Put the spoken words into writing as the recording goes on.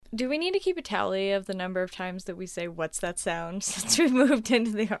Do we need to keep a tally of the number of times that we say, "What's that sound?" since we moved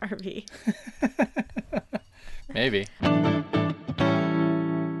into the RV? Maybe.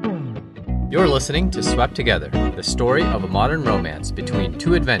 You're listening to Swept Together, the story of a modern romance between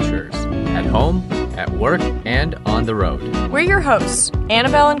two adventurers, at home, at work, and on the road. We're your hosts,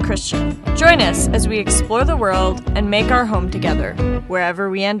 Annabelle and Christian. Join us as we explore the world and make our home together, wherever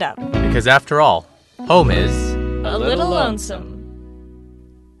we end up. Because after all, home is... A little lonesome.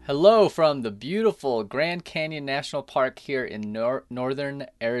 Hello from the beautiful Grand Canyon National Park here in northern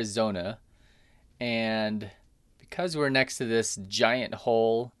Arizona. And because we're next to this giant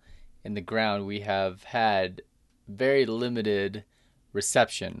hole in the ground, we have had very limited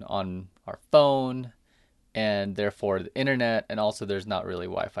reception on our phone and therefore the internet, and also there's not really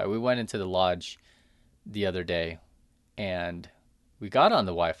Wi-Fi. We went into the lodge the other day and we got on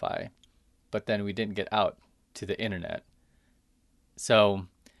the Wi-Fi, but then we didn't get out to the internet. So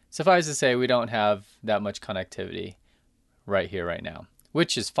suffice to say, we don't have that much connectivity right here, right now,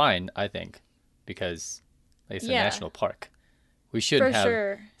 which is fine, I think, because it's a national park. We shouldn't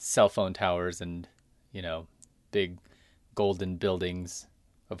have cell phone towers and, big golden buildings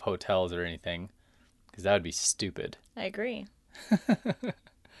of hotels or anything, because that would be stupid. I agree.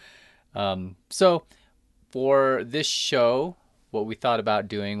 So for this show, what we thought about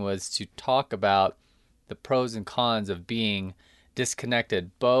doing was to talk about the pros and cons of being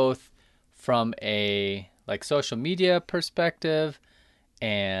disconnected, both from a social media perspective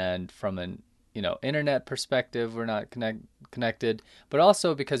and from an internet perspective. We're not connected, but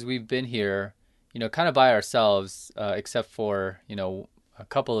also because we've been here kind of by ourselves, except for a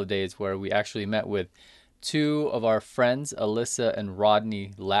couple of days where we actually met with two of our friends, Alyssa and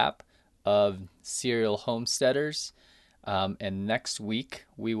Rodney Lapp of Serial Homesteaders, and next week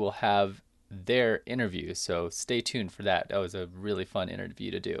we will have their interview, so stay tuned for that. That was a really fun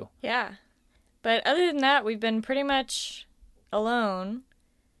interview to do. Yeah, but other than that, we've been pretty much alone.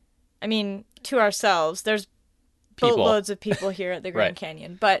 I mean, to ourselves. There's boatloads of people here at the Grand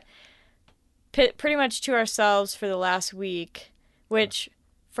Canyon, but pretty much to ourselves for the last week, which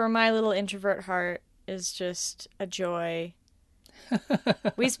for my little introvert heart is just a joy.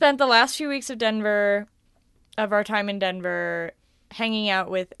 We spent the last few weeks of our time in Denver, hanging out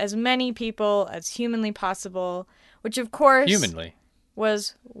with as many people as humanly possible, which of course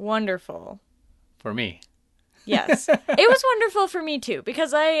was wonderful. For me. Yes. It was wonderful for me too,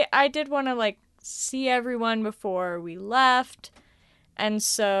 because I did want to see everyone before we left. And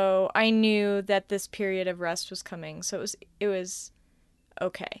so I knew that this period of rest was coming. So it was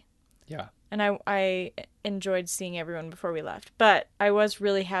okay. Yeah. And I enjoyed seeing everyone before we left. But I was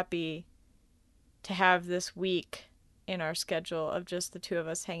really happy to have this week in our schedule of just the two of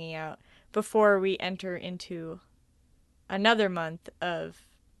us hanging out before we enter into another month of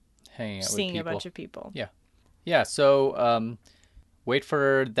hanging out seeing with a bunch of people. Yeah. Yeah, so wait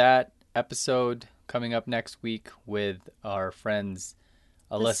for that episode coming up next week with our friends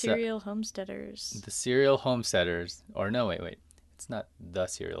Alyssa. The Serial Homesteaders. The Serial Homesteaders. Or no, wait. It's not the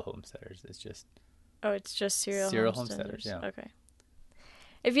Serial Homesteaders. It's just... Oh, it's just Serial Homesteaders. Yeah. Okay.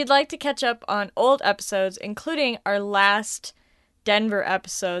 If you'd like to catch up on old episodes, including our last Denver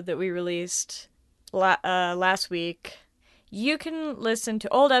episode that we released last week, you can listen to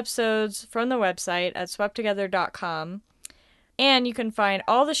old episodes from the website at swepttogether.com, and you can find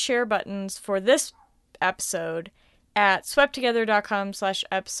all the share buttons for this episode at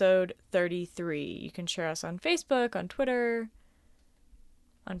swepttogether.com/episode 33. You can share us on Facebook, on Twitter,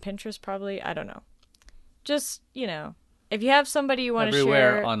 on Pinterest probably. I don't know. Just, if you have somebody you want to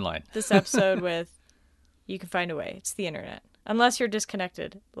share online. this episode with, you can find a way. It's the internet. Unless you're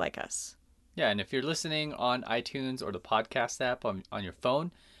disconnected like us. Yeah, and if you're listening on iTunes or the podcast app on your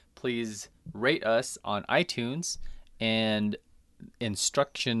phone, please rate us on iTunes, and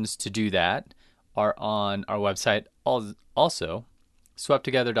instructions to do that are on our website, also,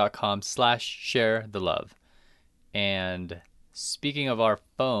 swepttogether.com/share-the-love. And speaking of our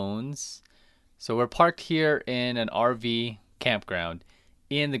phones, so we're parked here in an RV campground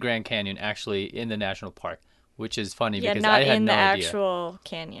in the Grand Canyon, actually in the national park. Which is funny because I had no idea. Not in the actual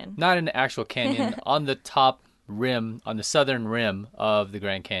canyon. Not in the actual canyon, on the top rim, on the southern rim of the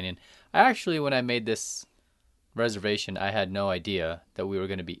Grand Canyon. When I made this reservation, I had no idea that we were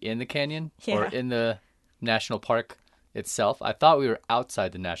going to be in the canyon or in the national park itself. I thought we were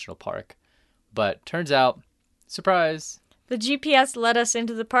outside the national park, but turns out, surprise. The GPS led us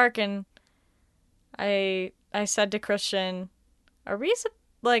into the park, and I said to Christian, are we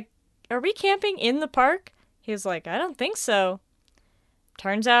camping in the park? He was like, I don't think so.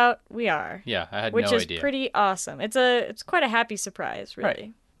 Turns out we are. Yeah, I had no idea. Which is pretty awesome. It's quite a happy surprise, really.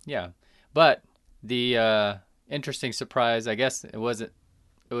 Right. Yeah. But the interesting surprise, I guess it wasn't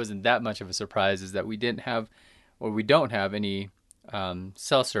that much of a surprise, is that we don't have any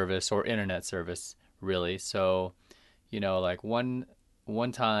cell service or internet service really. So, like one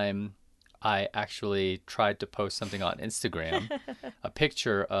time I actually tried to post something on Instagram, a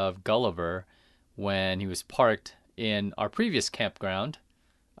picture of Gulliver when he was parked in our previous campground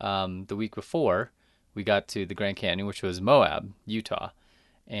the week before we got to the Grand Canyon, which was Moab, Utah.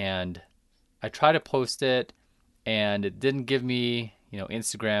 And I tried to post it, and it didn't give me,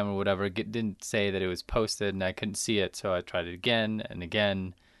 Instagram or whatever. It didn't say that it was posted, and I couldn't see it. So I tried it again and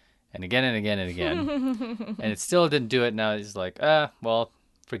again and again and again and again. And it still didn't do it. And I was like, well,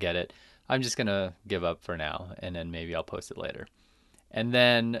 forget it. I'm just going to give up for now, and then maybe I'll post it later. And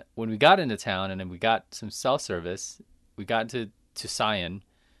then when we got into town and then we got some cell service, we got to Tucson.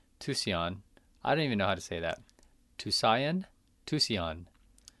 I don't even know how to say that. Tucson?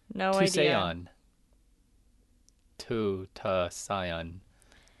 No idea. Tucson.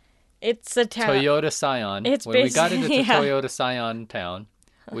 It's a town. Toyota Scion. It's when we got into yeah. Toyota Scion town,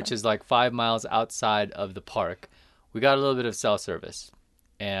 which is like 5 miles outside of the park, we got a little bit of cell service.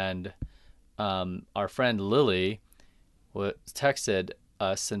 And our friend Lily texted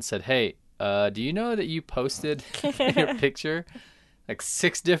us and said, hey, do you know that you posted your picture like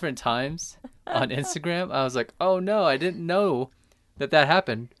 6 different times on Instagram? I was like, oh no, I didn't know that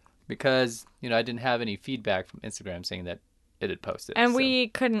happened because, I didn't have any feedback from Instagram saying that it had posted. And we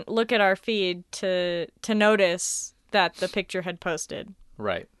couldn't look at our feed to notice that the picture had posted.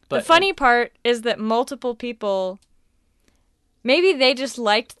 Right. But the funny part is that multiple people, maybe they just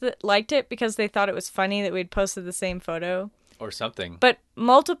liked it because they thought it was funny that we'd posted the same photo. Or something. But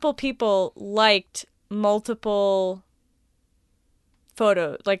multiple people liked multiple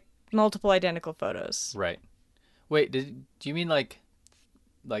photos, like multiple identical photos. Right. Wait, do you mean like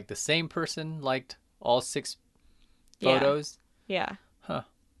the same person liked all 6 photos? Yeah. Huh.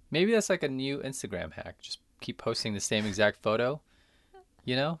 Maybe that's like a new Instagram hack. Just keep posting the same exact photo.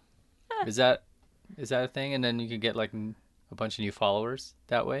 Is that a thing? And then you can get like a bunch of new followers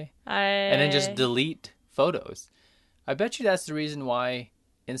that way? And then just delete photos. I bet you that's the reason why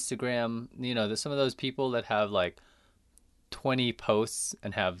Instagram, some of those people that have like 20 posts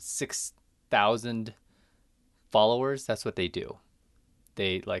and have 6,000 followers, that's what they do.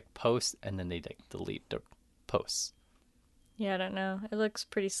 They like post and then they like delete their posts. Yeah, I don't know. It looks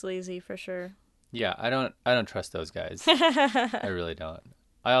pretty sleazy for sure. Yeah, I don't trust those guys. I really don't.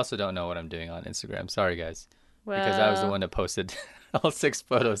 I also don't know what I'm doing on Instagram. Sorry, guys. Well, because I was the one that posted all 6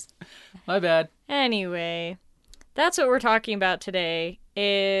 photos. My bad. Anyway, that's what we're talking about today,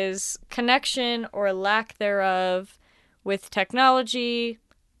 is connection or lack thereof with technology,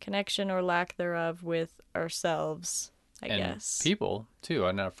 connection or lack thereof with ourselves, I guess. People, too,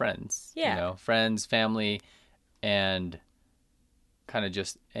 and our friends. Yeah. Friends, family, and kind of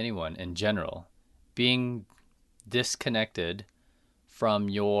just anyone in general. Being disconnected from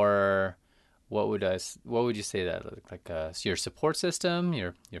your, what would you say that, like your support system,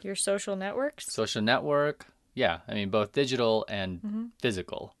 your social networks? Social network. Yeah, I mean both digital and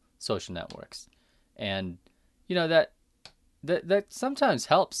physical social networks. And that sometimes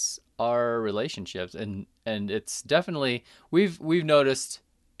helps our relationships, and it's definitely we've noticed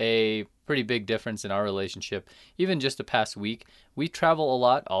a pretty big difference in our relationship. Even just the past week, we travel a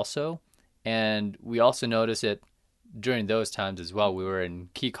lot also, and we also notice it during those times as well. We were in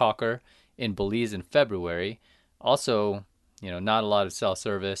Keycocker in Belize in February. Also, not a lot of cell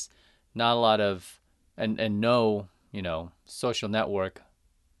service, not a lot of and no, social network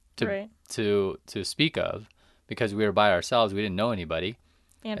to speak of, because we were by ourselves. We didn't know anybody.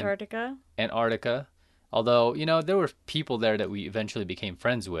 Antarctica. Although, there were people there that we eventually became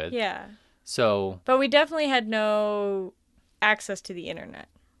friends with. Yeah. So. But we definitely had no access to the internet.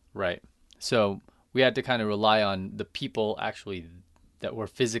 Right. So we had to kind of rely on the people actually that were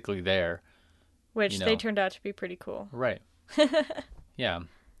physically there. Which they turned out to be pretty cool. Right. Yeah.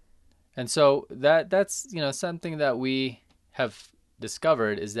 And so that's, something that we have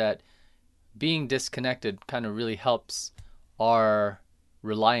discovered, is that being disconnected kind of really helps our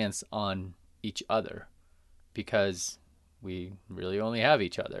reliance on each other, because we really only have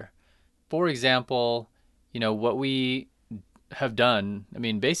each other. For example, what we have done, I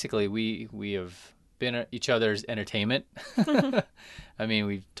mean, basically we have been each other's entertainment. I mean,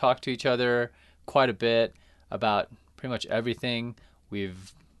 we've talked to each other quite a bit about pretty much everything.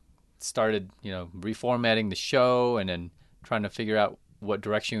 We've started, reformatting the show and then trying to figure out what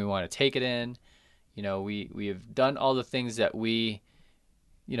direction we want to take it in. We have done all the things that we,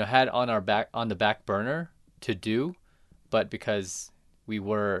 had on the back burner to do, but because we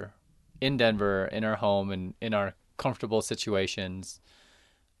were in Denver, in our home, and in our comfortable situations,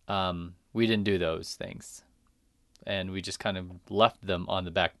 we didn't do those things. And we just kind of left them on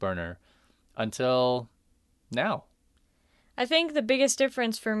the back burner until now. I think the biggest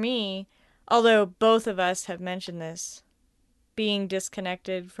difference for me, although both of us have mentioned this, being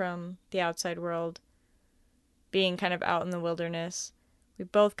disconnected from the outside world, being kind of out in the wilderness,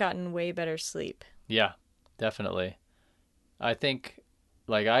 we've both gotten way better sleep. Yeah, definitely. I think,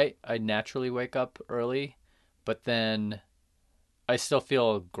 like, I naturally wake up early, but then I still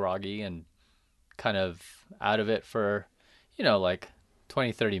feel groggy and kind of out of it for, like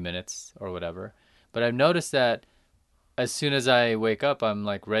 20, 30 minutes or whatever. But I've noticed that as soon as I wake up, I'm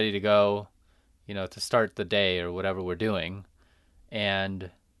like ready to go, to start the day or whatever we're doing.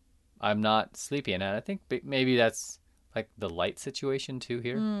 And I'm not sleepy. And I think maybe that's like the light situation too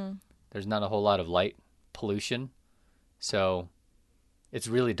here. There's not a whole lot of light pollution. So it's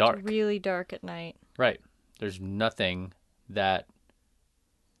really dark. It's really dark at night. Right. There's nothing that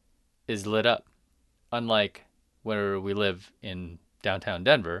is lit up. Unlike where we live in downtown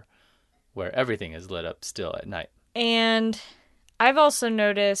Denver, where everything is lit up still at night. And I've also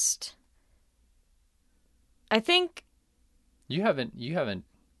noticed, I think... You haven't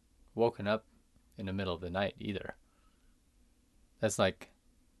woken up in the middle of the night either. That's like,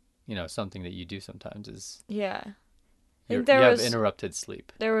 something that you do sometimes is... Yeah. You have interrupted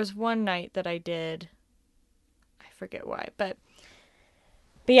sleep. There was one night that I did. I forget why, but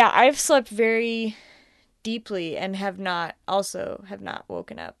yeah, I've slept very deeply and have not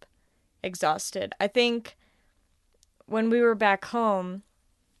woken up exhausted. I think when we were back home,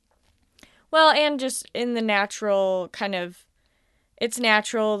 well, and just in the natural kind of, it's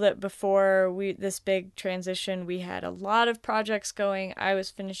natural that before this big transition, we had a lot of projects going. I was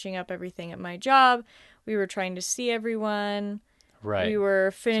finishing up everything at my job. We were trying to see everyone. Right. We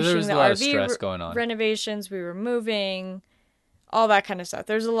were finishing the RV renovations. We were moving, all that kind of stuff.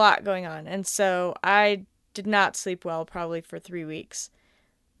 There's a lot going on. And so I did not sleep well probably for 3 weeks.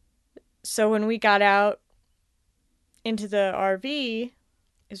 So when we got out into the RV,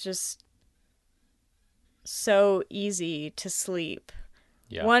 it's just so easy to sleep.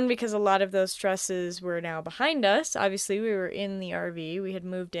 Yeah. One, because a lot of those stresses were now behind us. Obviously, we were in the RV. We had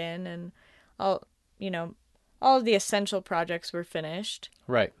moved in and all of the essential projects were finished.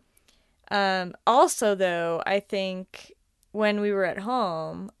 Right. Also, though, I think when we were at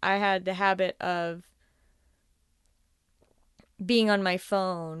home, I had the habit of being on my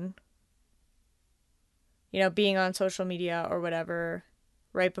phone, being on social media or whatever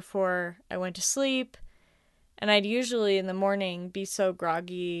right before I went to sleep. And I'd usually in the morning be so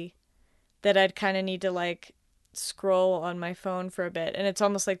groggy that I'd kind of need to scroll on my phone for a bit. And it's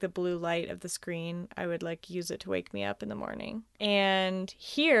almost like the blue light of the screen. I would use it to wake me up in the morning. And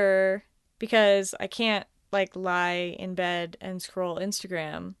here, because I can't lie in bed and scroll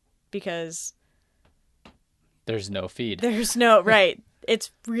Instagram because there's no feed. Right.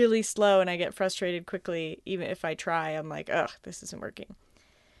 It's really slow and I get frustrated quickly. Even if I try, I'm like, ugh, this isn't working.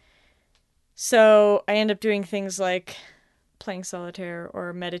 So I end up doing things like playing solitaire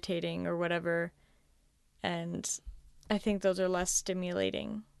or meditating or whatever. And I think those are less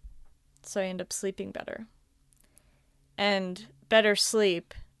stimulating. So I end up sleeping better. And better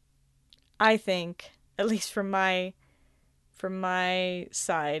sleep, I think, at least from my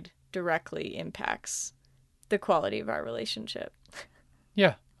side, directly impacts the quality of our relationship.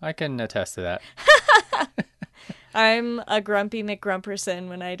 Yeah, I can attest to that. I'm a grumpy McGrumperson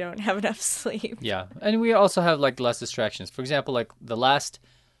when I don't have enough sleep. Yeah, and we also have less distractions. For example, the last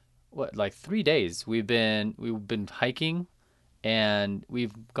 3 days we've been hiking, and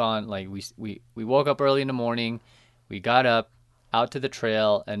we've gone we woke up early in the morning, we got up out to the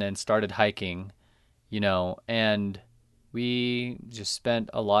trail and then started hiking, and we just spent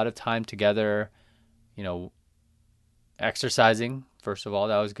a lot of time together, exercising. First of all,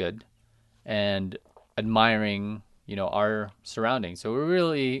 that was good, and admiring, our surroundings. So we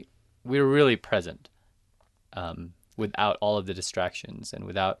were really present, without all of the distractions and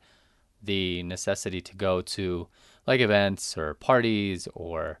without the necessity to go to events or parties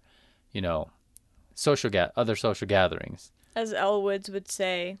or, other social gatherings. As Elle Woods would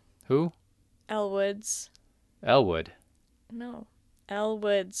say. Who? Elle Woods. Elwood. No. Elle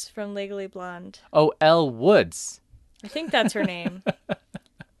Woods from Legally Blonde. Oh, Elle Woods. I think that's her name.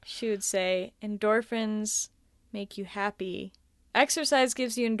 She would say, endorphins make you happy. Exercise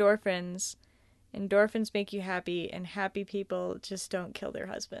gives you endorphins. Endorphins make you happy, and happy people just don't kill their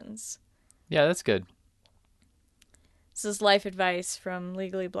husbands. Yeah, that's good. This is life advice from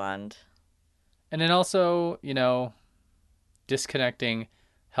Legally Blonde. And then also, disconnecting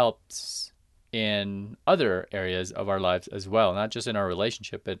helps in other areas of our lives as well, not just in our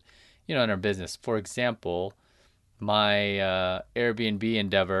relationship, but, in our business. For example, my Airbnb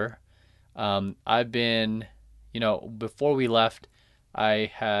endeavor, I've been, before we left,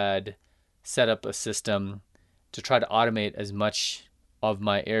 I had set up a system to try to automate as much of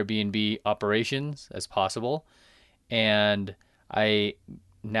my Airbnb operations as possible. And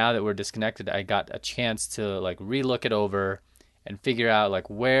now that we're disconnected, I got a chance to like relook it over and figure out like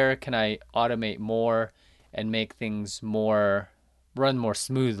where can I automate more and make things run more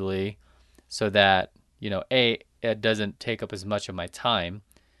smoothly so that, it doesn't take up as much of my time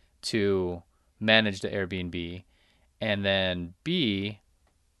to manage the Airbnb, and then B,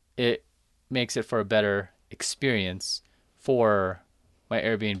 it makes it for a better experience for my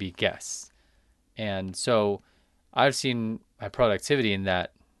Airbnb guests. And so I've seen my productivity in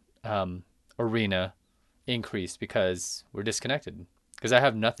that arena increase because we're disconnected, because I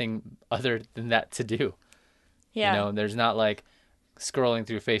have nothing other than that to do. Yeah. There's not like scrolling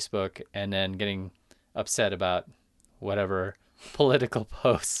through Facebook and then getting upset about whatever political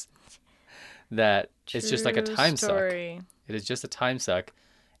posts that it's just like a time suck. It is just a time suck.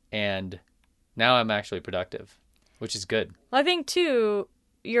 And now I'm actually productive, which is good. Well, I think too,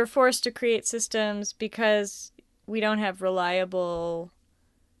 you're forced to create systems because we don't have reliable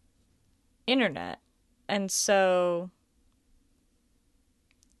internet. And so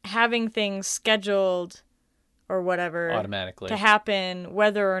having things scheduled or whatever automatically to happen,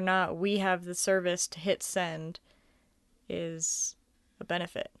 whether or not we have the service to hit send, is a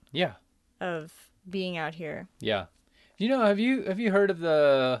benefit. Yeah. Of being out here. Yeah. Have you heard of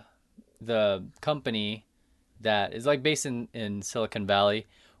the company that is like based in Silicon Valley,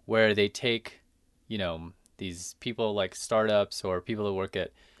 where they take, these people like startups or people who work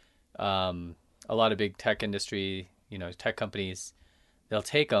at a lot of big tech industry, tech companies, they'll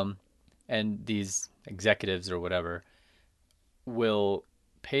take them, and these executives or whatever will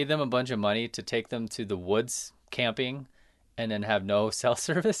pay them a bunch of money to take them to the woods camping and then have no cell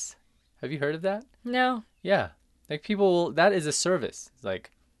service. Have you heard of that? No. Yeah. Like that is a service. It's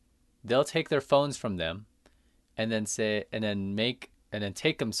like they'll take their phones from them and then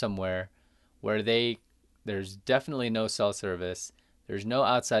take them somewhere where there's definitely no cell service. There's no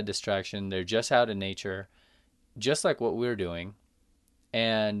outside distraction. They're just out in nature, just like what we're doing.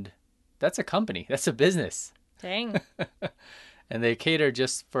 And that's a company. That's a business. Dang. And they cater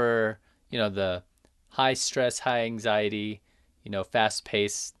just for, the high stress, high anxiety, fast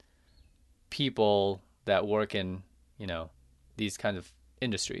paced people that work in, these kinds of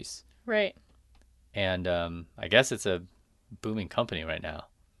industries. Right. And I guess it's a booming company right now.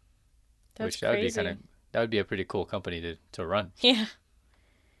 That's crazy. That would be a pretty cool company to run. Yeah.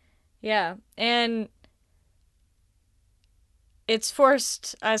 Yeah. And it's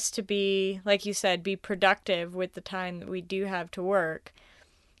forced us to be, like you said, be productive with the time that we do have to work.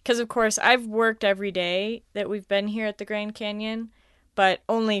 Because, of course, I've worked every day that we've been here at the Grand Canyon, but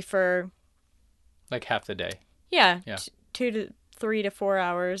only for... like half the day. Yeah. 2 to 3 to 4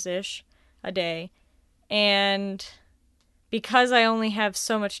 hours-ish a day. And because I only have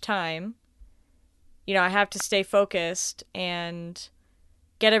so much time, I have to stay focused and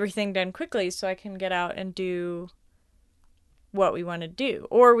get everything done quickly so I can get out and do what we want to do.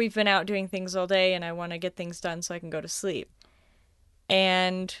 Or we've been out doing things all day and I want to get things done so I can go to sleep.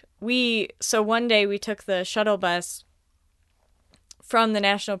 And so one day we took the shuttle bus from the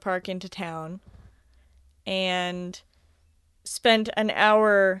national park into town and spent an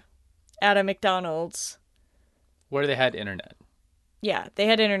hour at a McDonald's. Where they had internet. Yeah, they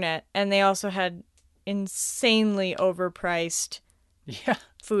had internet, and they also had insanely overpriced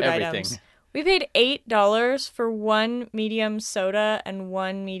food items. We paid $8 for one medium soda and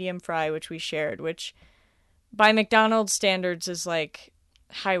one medium fry, which we shared, which by McDonald's standards is like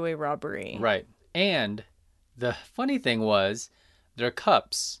highway robbery. Right. And the funny thing was their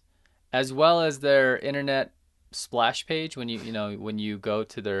cups, as well as their internet splash page, when when you go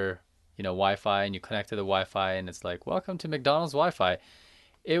to their Wi-Fi and you connect to the Wi-Fi and it's like, welcome to McDonald's Wi-Fi.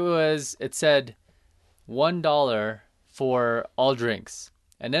 It said $1 for all drinks.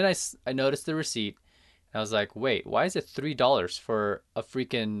 And then I noticed the receipt and I was like, wait, why is it $3 for a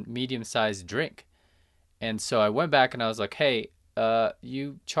freaking medium-sized drink? And so I went back and I was like, hey,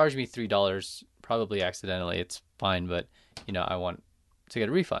 you charged me $3, probably accidentally. It's fine, but I want to get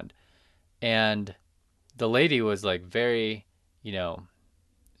a refund. And the lady was like very,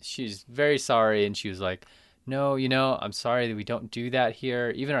 she's very sorry. And she was like, no, I'm sorry that we don't do that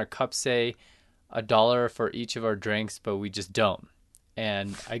here. Even our cups say $1 for each of our drinks, but we just don't.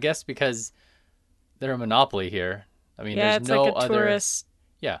 And I guess because they're a monopoly here, I mean, yeah, there's it's no like a other tourist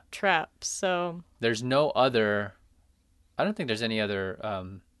yeah. trap. So There's no other. I don't think there's any other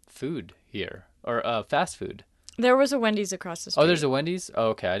food here or fast food. there was a Wendy's across the Oh, there's street. a Wendy's. Oh,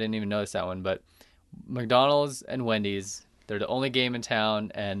 okay, I didn't even notice that one. But McDonald's and Wendy's, they're the only game in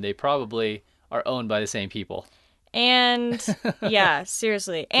town, and they probably are owned by the same people. And yeah,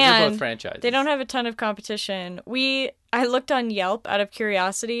 seriously. They're both And franchises. they don't have a ton of competition. I looked on Yelp out of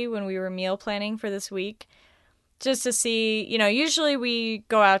curiosity when we were meal planning for this week just to see, usually we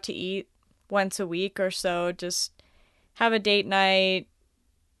go out to eat once a week or so, just have a date night,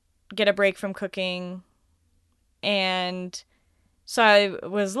 get a break from cooking. And so I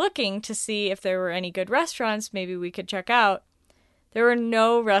was looking to see if there were any good restaurants maybe we could check out. There were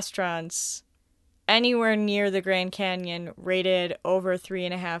no restaurants anywhere near the Grand Canyon rated over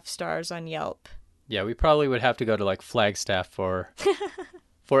 3.5 stars on Yelp. Yeah, we probably would have to go to like Flagstaff for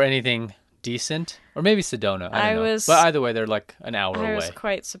anything decent, or maybe Sedona. I don't know. But either way, they're like an hour away. I was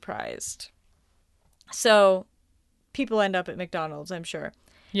quite surprised. So people end up at McDonald's, I'm sure.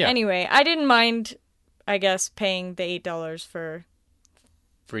 Yeah. Anyway, I didn't mind, I guess, paying the $8 for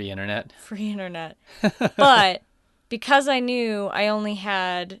free internet. But because I knew I only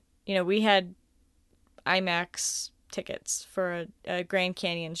had, we had IMAX tickets for a Grand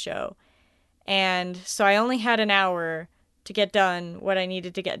Canyon show. And so I only had an hour to get done what I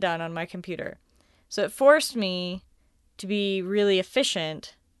needed to get done on my computer. So it forced me to be really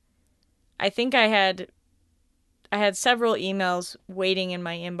efficient. I think I had several emails waiting in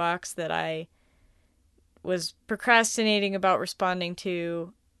my inbox that I was procrastinating about responding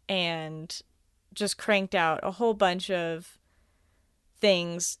to, and just cranked out a whole bunch of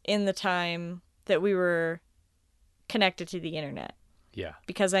things in the time that we were connected to the internet. Yeah.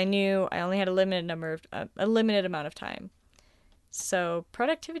 Because I knew I only had a limited amount of time. So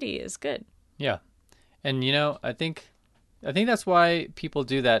productivity is good. Yeah. And I think that's why people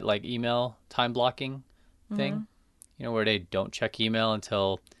do that like email time blocking thing. Mm-hmm. Where they don't check email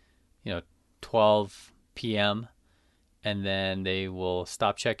until 12 p.m. and then they will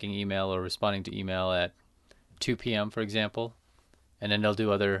stop checking email or responding to email at 2 p.m. for example. And then they'll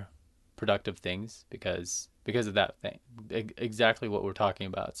do other productive things because of that thing. Exactly what we're talking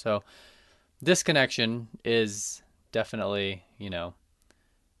about. So disconnection is definitely,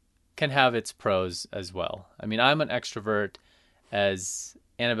 can have its pros as well. I mean, I'm an extrovert, as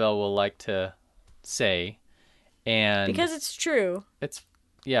Annabelle will like to say, and because it's true. It's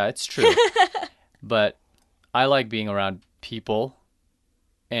true. But I like being around people,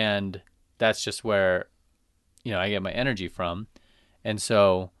 and that's just where, I get my energy from. And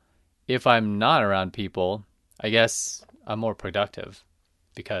so if I'm not around people, I guess I'm more productive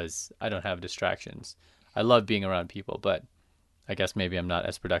because I don't have distractions. I love being around people, but I guess maybe I'm not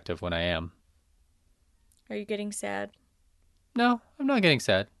as productive when I am. Are you getting sad? No, I'm not getting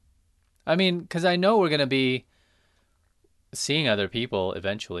sad. I mean, because I know we're going to be seeing other people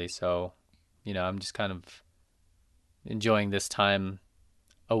eventually. So, I'm just kind of enjoying this time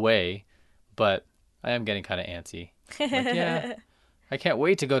away, but I am getting kind of antsy. Like, yeah, I can't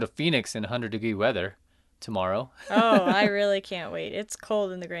wait to go to Phoenix in 100-degree weather tomorrow. Oh, I really can't wait. It's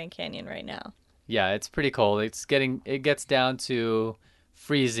cold in the Grand Canyon right now. Yeah, it's pretty cold. It gets down to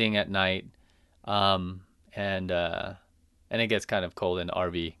freezing at night, and it gets kind of cold in the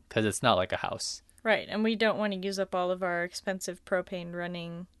RV because it's not like a house. Right, and we don't want to use up all of our expensive propane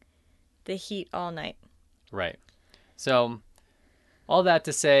running the heat all night. Right. So, all that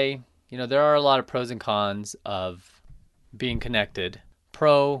to say, there are a lot of pros and cons of being connected.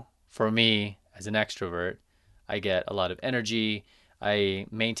 Pro, for me, as an extrovert, I get a lot of energy. I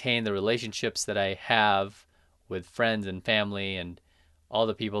maintain the relationships that I have with friends and family and all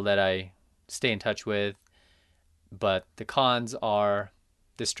the people that I stay in touch with. But the cons are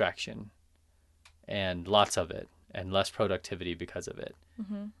distraction and lots of it and less productivity because of it.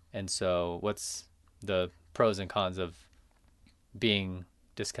 Mm-hmm. And so what's the pros and cons of being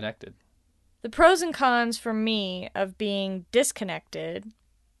disconnected? The pros and cons for me of being disconnected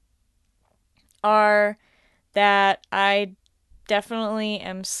are that I definitely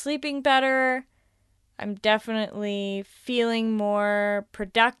am sleeping better. I'm definitely feeling more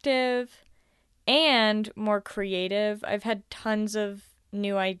productive and more creative. I've had tons of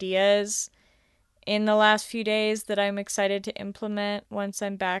new ideas in the last few days that I'm excited to implement once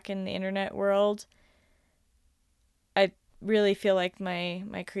I'm back in the internet world. I really feel like my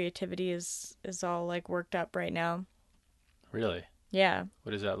creativity is all like worked up right now. Really? Yeah.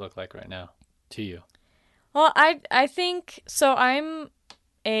 What does that look like right now to you? Well, I think so. I'm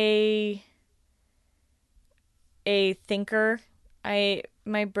a thinker.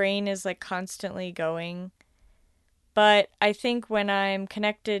 My brain is like constantly going, but But I think when I'm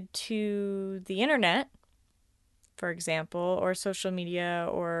connected to the internet, for example, or social media,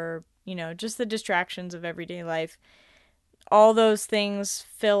 or, just the distractions of everyday life, all those things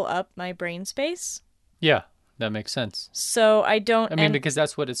fill up my brain space. Yeah, that makes sense. So I don't... because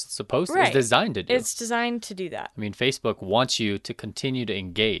that's what it's supposed to... Right. It's designed to do. It's designed to do that. Facebook wants you to continue to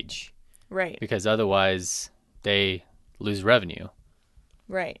engage. Right. Because otherwise they lose revenue.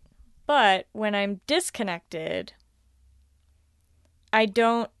 Right. But when I'm disconnected, I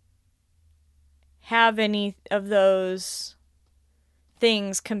don't have any of those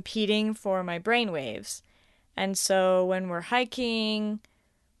things competing for my brainwaves. And so when we're hiking,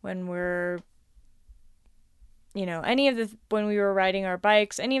 when we're, when we were riding our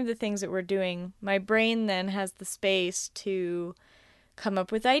bikes, any of the things that we're doing, my brain then has the space to come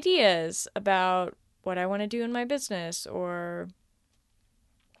up with ideas about what I want to do in my business, or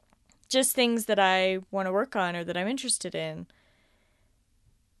just things that I want to work on or that I'm interested in.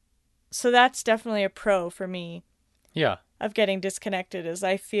 So that's definitely a pro for me. Yeah. Of getting disconnected, is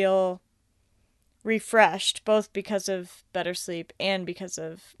I feel refreshed, both because of better sleep and because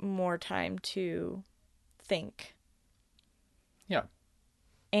of more time to think. Yeah.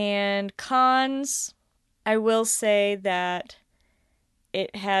 And cons, I will say that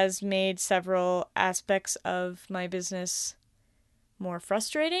it has made several aspects of my business more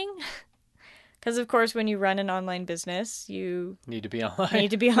frustrating. Because, of course, when you run an online business, you need to be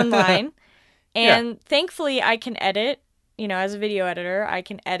online. And thankfully, I can edit, as a video editor, I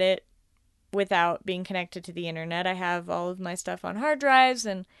can edit without being connected to the internet. I have all of my stuff on hard drives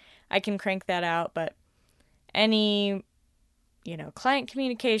and I can crank that out. But any, client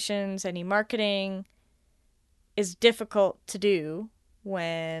communications, any marketing is difficult to do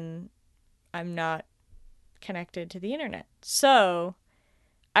when I'm not connected to the internet. So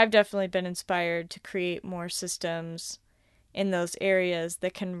I've definitely been inspired to create more systems in those areas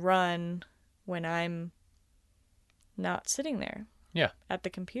that can run when I'm not sitting there at the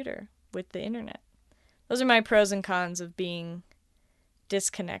computer with the internet. Those are my pros and cons of being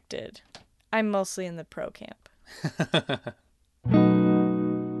disconnected. I'm mostly in the pro camp.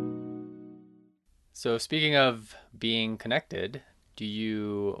 So speaking of being connected, do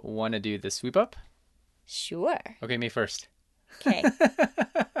you want to do the sweep up? Sure. Okay, me first. Okay.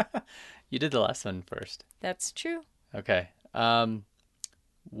 You did the last one first. That's true. Okay.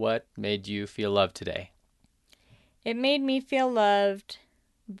 What made you feel loved today? It made me feel loved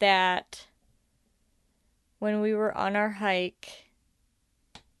that when we were on our hike,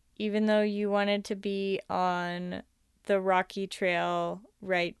 even though you wanted to be on the rocky trail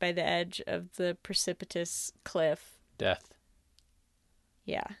right by the edge of the precipitous cliff. Death.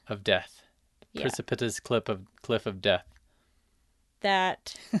 Yeah. Of death. Yeah. Precipitous cliff of death.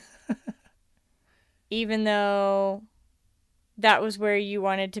 That even though that was where you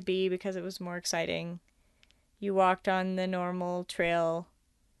wanted to be because it was more exciting, you walked on the normal trail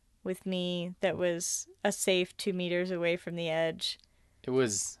with me that was a safe 2 meters away from the edge. It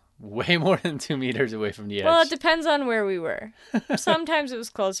was way more than 2 meters away from the edge. Well, it depends on where we were. Sometimes it was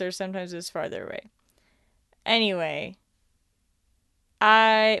closer, sometimes it was farther away. Anyway,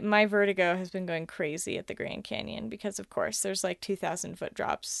 my vertigo has been going crazy at the Grand Canyon because, of course, there's like 2,000-foot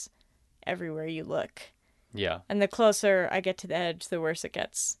drops everywhere you look. Yeah. And the closer I get to the edge, the worse it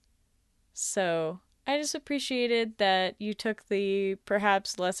gets. So I just appreciated that you took the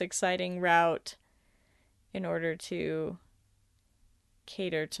perhaps less exciting route in order to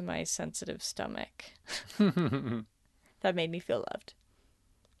cater to my sensitive stomach. That made me feel loved.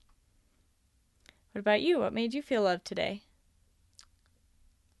 What about you? What made you feel loved today?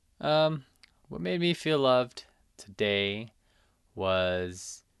 What made me feel loved today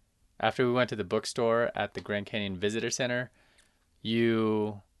was after we went to the bookstore at the Grand Canyon Visitor Center,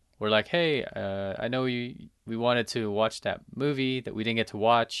 you were like, hey, I know we wanted to watch that movie that we didn't get to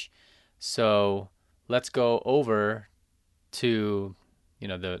watch, so let's go over to,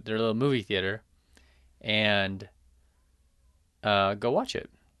 their little movie theater and go watch it.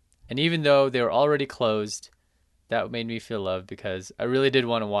 And even though they were already closed, that made me feel loved because I really did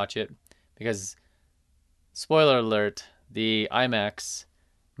want to watch it because, spoiler alert, the IMAX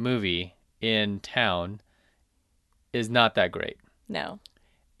movie in town is not that great. No.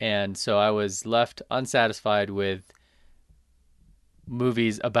 And so I was left unsatisfied with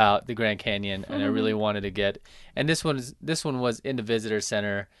movies about the Grand Canyon, and I really wanted to get, and this one was in the visitor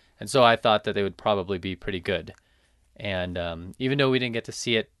center, and so I thought that they would probably be pretty good. And even though we didn't get to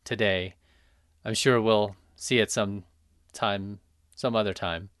see it today, I'm sure we'll see it some other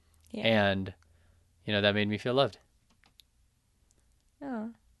time. Yeah. And that made me feel loved.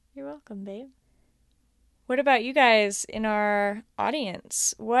 Oh, you're welcome, babe. What about you guys in our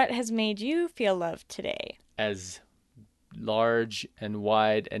audience? What has made you feel loved today? As large and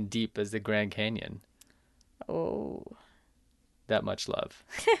wide and deep as the Grand Canyon. Oh. That much love.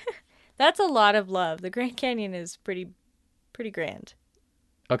 That's a lot of love. The Grand Canyon is pretty grand.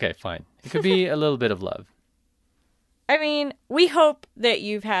 Okay, fine. It could be a little bit of love. I mean, we hope that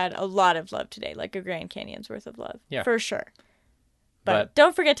you've had a lot of love today, like a Grand Canyon's worth of love. Yeah. For sure. But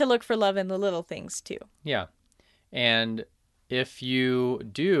don't forget to look for love in the little things, too. Yeah. And if you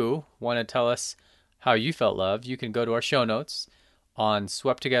do want to tell us how you felt loved, you can go to our show notes on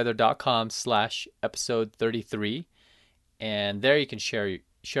swepttogether.com/episode 33. And there you can share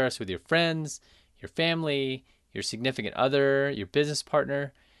us with your friends, your family, your significant other, your business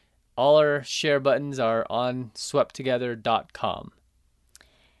partner. All our share buttons are on swepttogether.com.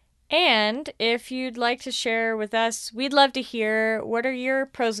 And if you'd like to share with us, we'd love to hear, what are your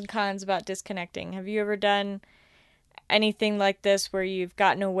pros and cons about disconnecting? Have you ever done anything like this where you've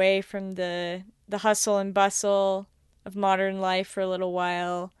gotten away from the hustle and bustle of modern life for a little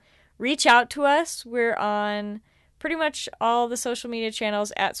while? Reach out to us. We're on pretty much all the social media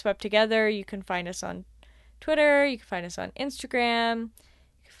channels at Swept Together. You can find us on Twitter. You can find us on Instagram.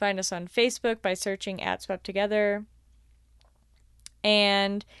 You can find us on Facebook by searching at Swept Together.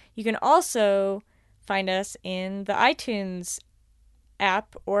 And you can also find us in the iTunes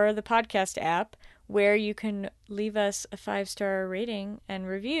app or the podcast app, where you can leave us a 5-star rating and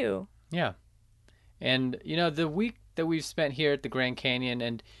review. Yeah. And, the week that we've spent here at the Grand Canyon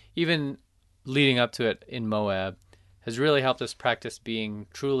and even leading up to it in Moab has really helped us practice being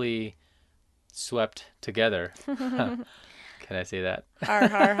truly swept together. Can I say that? Har,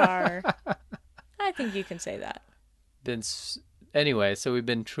 har, har. I think you can say that. Anyway, so we've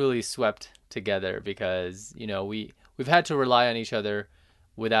been truly swept together because, we've had to rely on each other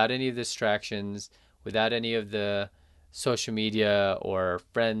without any of the distractions, without any of the social media or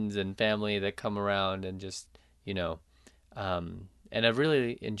friends and family that come around and just, and I've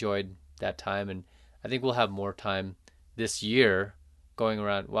really enjoyed that time. And I think we'll have more time this year going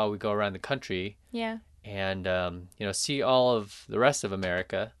around while we go around the country. Yeah. And, see all of the rest of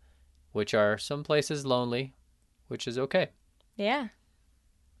America, which are some places lonely, which is okay. Yeah.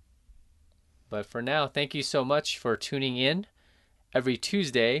 But for now, thank you so much for tuning in every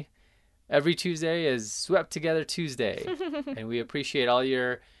Tuesday. Every Tuesday is Swept Together Tuesday. And we appreciate all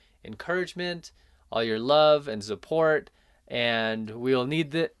your encouragement, all your love and support. And we'll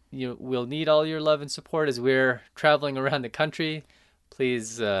need all your love and support as we're traveling around the country.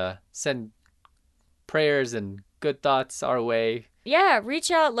 Please send prayers and good thoughts our way. Yeah,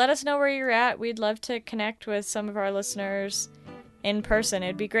 reach out. Let us know where you're at. We'd love to connect with some of our listeners in person.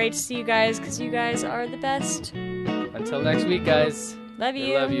 It'd be great to see you guys because you guys are the best. Until next week, guys. Love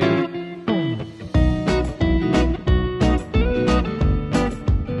you. We love you.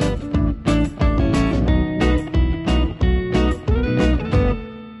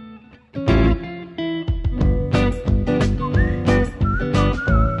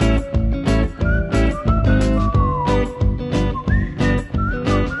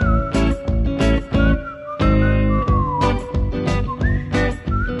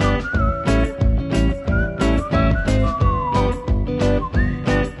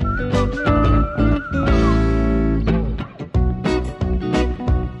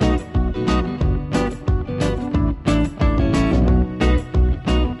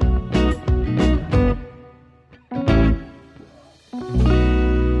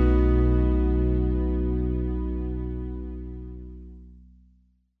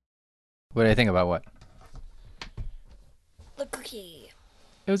 What did I think about what? The cookie.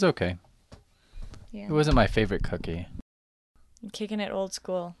 It was okay. Yeah. It wasn't my favorite cookie. I'm kicking it old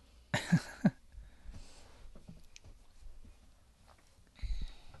school.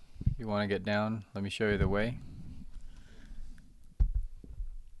 You want to get down? Let me show you the way.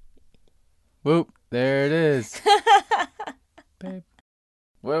 Whoop, there it is. Babe.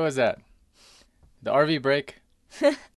 What was that? The RV break?